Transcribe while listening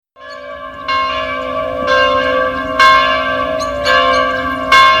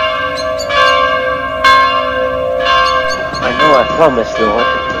promise, Lord,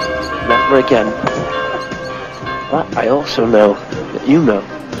 never again. But I also know that you know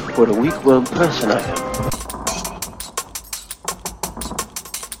what a weak-willed person I am.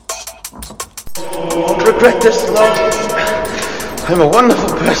 Don't regret this, Lord. I'm a wonderful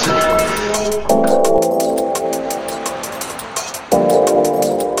person.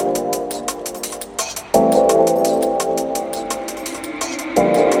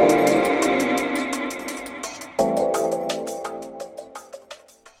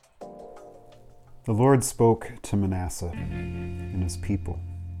 The Lord spoke to Manasseh and his people,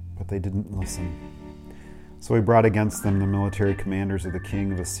 but they didn't listen. So he brought against them the military commanders of the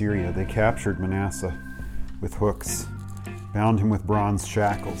king of Assyria. They captured Manasseh with hooks, bound him with bronze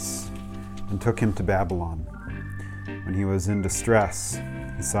shackles, and took him to Babylon. When he was in distress,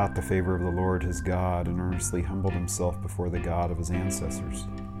 he sought the favor of the Lord his God and earnestly humbled himself before the God of his ancestors.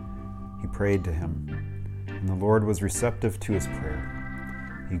 He prayed to him, and the Lord was receptive to his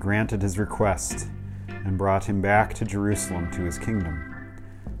prayer. He granted his request and brought him back to Jerusalem to his kingdom.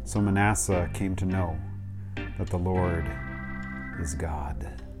 So Manasseh came to know that the Lord is God.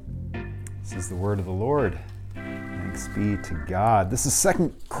 This is the word of the Lord. Thanks be to God. This is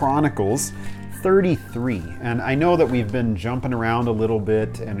 2 Chronicles 33. And I know that we've been jumping around a little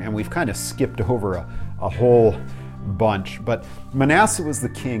bit and we've kind of skipped over a whole bunch. But Manasseh was the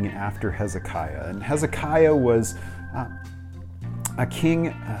king after Hezekiah. And Hezekiah was a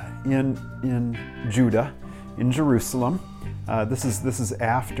king in Judah, in Jerusalem. This is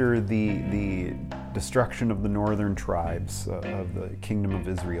after the destruction of the northern tribes of the kingdom of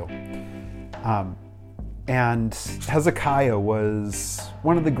Israel. And Hezekiah was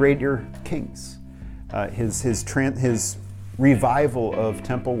one of the greater kings. His revival of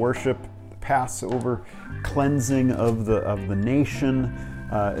temple worship, Passover, cleansing of the nation,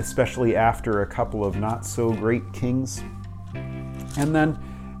 especially after a couple of not so great kings. And then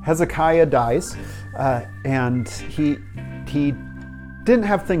Hezekiah dies, and he didn't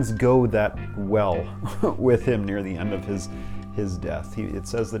have things go that well with him near the end of his death. It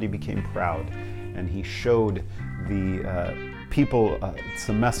says that he became proud, and he showed the people,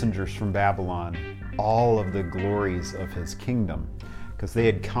 some messengers from Babylon, all of the glories of his kingdom, because they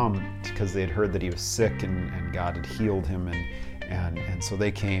had come because they had heard that he was sick and God had healed him, and so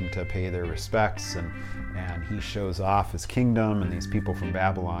they came to pay their respects, and he shows off his kingdom, and these people from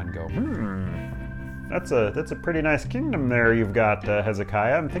Babylon go, that's a pretty nice kingdom there you've got,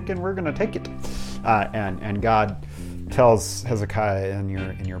 Hezekiah. I'm thinking we're going to take it. And God tells Hezekiah,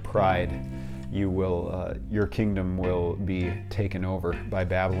 in your pride, your kingdom will be taken over by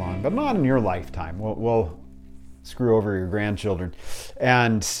Babylon, but not in your lifetime. We'll screw over your grandchildren.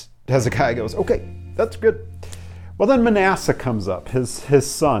 And Hezekiah goes, okay, that's good. Well, then Manasseh comes up. His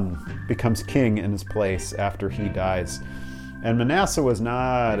son becomes king in his place after he dies. And Manasseh was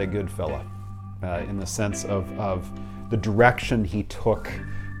not a good fella in the sense of the direction he took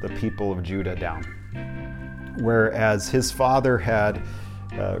the people of Judah down. Whereas his father had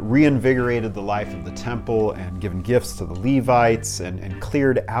reinvigorated the life of the temple and given gifts to the Levites and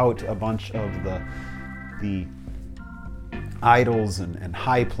cleared out a bunch of the idols and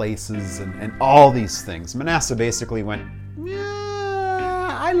high places and all these things. Manasseh basically went,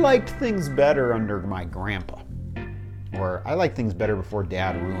 I liked things better under my grandpa. Or I liked things better before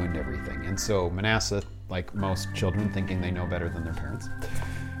dad ruined everything. And so Manasseh, like most children thinking they know better than their parents,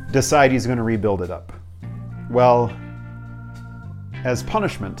 decide he's going to rebuild it up. Well, as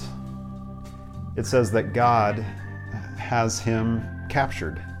punishment, it says that God has him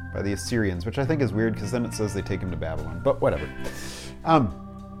captured by the Assyrians, which I think is weird because then it says they take him to Babylon, but whatever.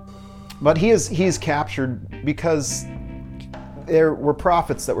 But he's captured because there were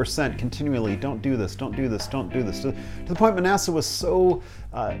prophets that were sent continually, don't do this, don't do this, don't do this. To the point Manasseh was so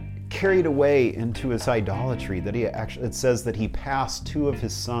carried away into his idolatry that it says that he passed 2 of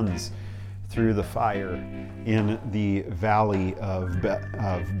his sons through the fire in the valley of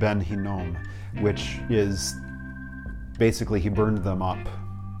Ben Hinnom, which is basically he burned them up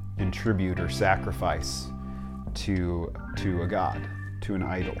in tribute or sacrifice to a god, to an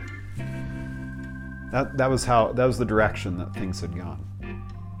idol. That was the direction that things had gone.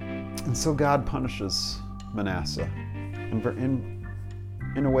 And so God punishes Manasseh, and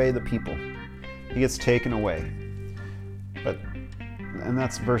in a way the people. He gets taken away. And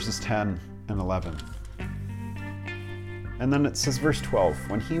that's verses 10 and 11. And then it says verse 12,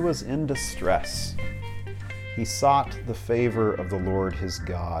 when he was in distress, he sought the favor of the Lord his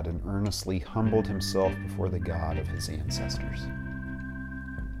God and earnestly humbled himself before the God of his ancestors.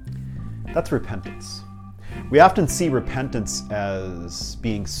 That's repentance. We often see repentance as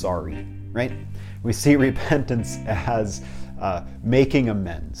being sorry, right? We see repentance as making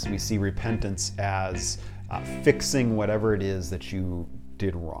amends. We see repentance as fixing whatever it is that you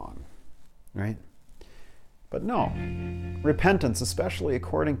did wrong, right? But no, repentance, especially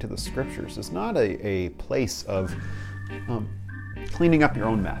according to the scriptures, is not a place of cleaning up your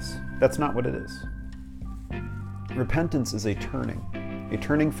own mess. That's not what it is. Repentance is a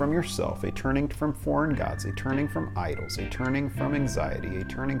turning from yourself, a turning from foreign gods, a turning from idols, a turning from anxiety, a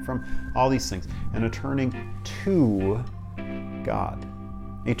turning from all these things, and a turning to God,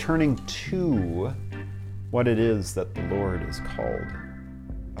 a turning to what it is that the Lord is called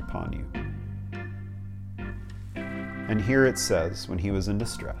upon you. And here it says, when he was in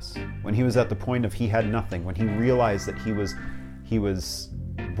distress, when he was at the point of he had nothing, when he realized that he was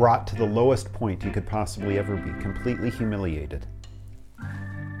brought to the lowest point he could possibly ever be, completely humiliated,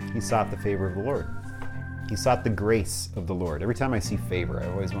 he sought the favor of the Lord. He sought the grace of the Lord. Every time I see favor, I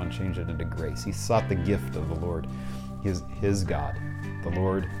always want to change it into grace. He sought the gift of the Lord, his God, the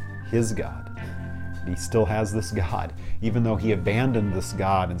Lord, his God. He still has this God. Even though he abandoned this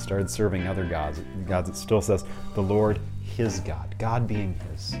God and started serving other gods, it still says the Lord, his God. God being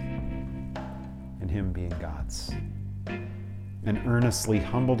his, and him being God's. And earnestly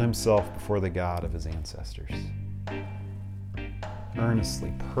humbled himself before the God of his ancestors.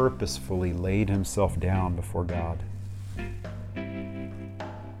 Earnestly, purposefully laid himself down before God. It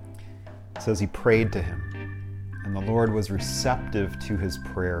says he prayed to him, and the Lord was receptive to his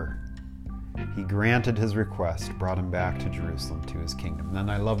prayer. He granted his request, brought him back to Jerusalem, to his kingdom. And then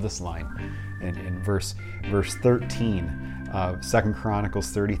I love this line in verse 13 of 2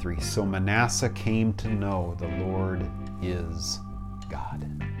 Chronicles 33. So Manasseh came to know the Lord is God.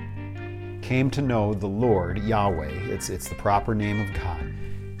 Came to know the Lord, Yahweh, it's the proper name of God,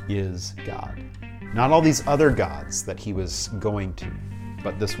 is God. Not all these other gods that he was going to,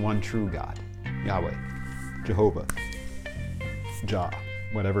 but this one true God, Yahweh, Jehovah, Jah,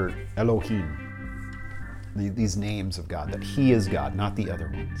 whatever, Elohim, these names of God, that he is God, not the other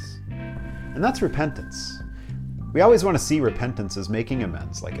ones. And that's repentance. We always want to see repentance as making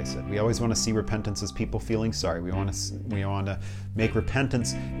amends, like I said. We always want to see repentance as people feeling sorry. We want to make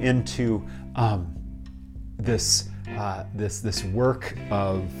repentance into this work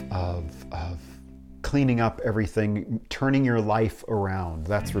of cleaning up everything, turning your life around.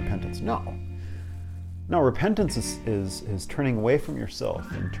 That's repentance. No, repentance is turning away from yourself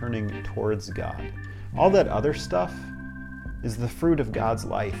and turning towards God. All that other stuff is the fruit of God's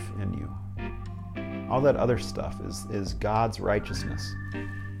life in you. All that other stuff is God's righteousness,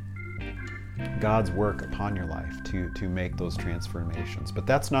 God's work upon your life to make those transformations. But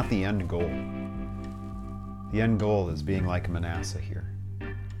that's not the end goal. The end goal is being like Manasseh here,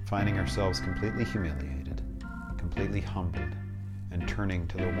 finding ourselves completely humiliated, completely humbled, and turning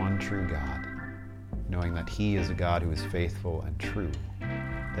to the one true God, knowing that he is a God who is faithful and true,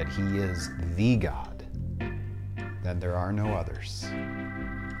 that he is the God, that there are no others.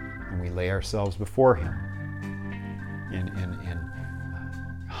 And we lay ourselves before him in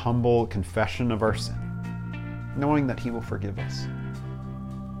humble confession of our sin, knowing that he will forgive us,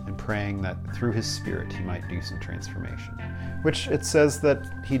 and praying that through his Spirit he might do some transformation, which it says that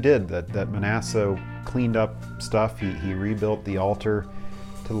he did, that Manasseh cleaned up stuff. He rebuilt the altar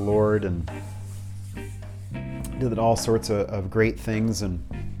to the Lord and did all sorts of great things. And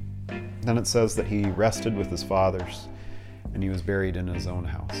then it says that he rested with his fathers and he was buried in his own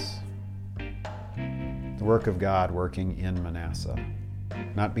house. The work of God working in Manasseh.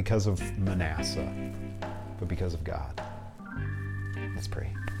 Not because of Manasseh, but because of God. Let's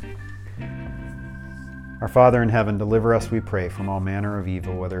pray. Our Father in heaven, deliver us, we pray, from all manner of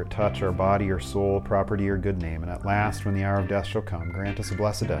evil, whether it touch our body or soul, property or good name. And at last, when the hour of death shall come, grant us a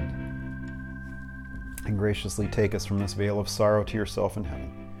blessed end. And graciously take us from this vale of sorrow to yourself in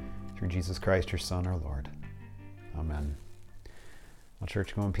heaven. Through Jesus Christ, your Son, our Lord. Amen. Well,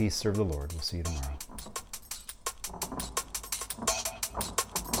 church, go in peace, serve the Lord. We'll see you tomorrow.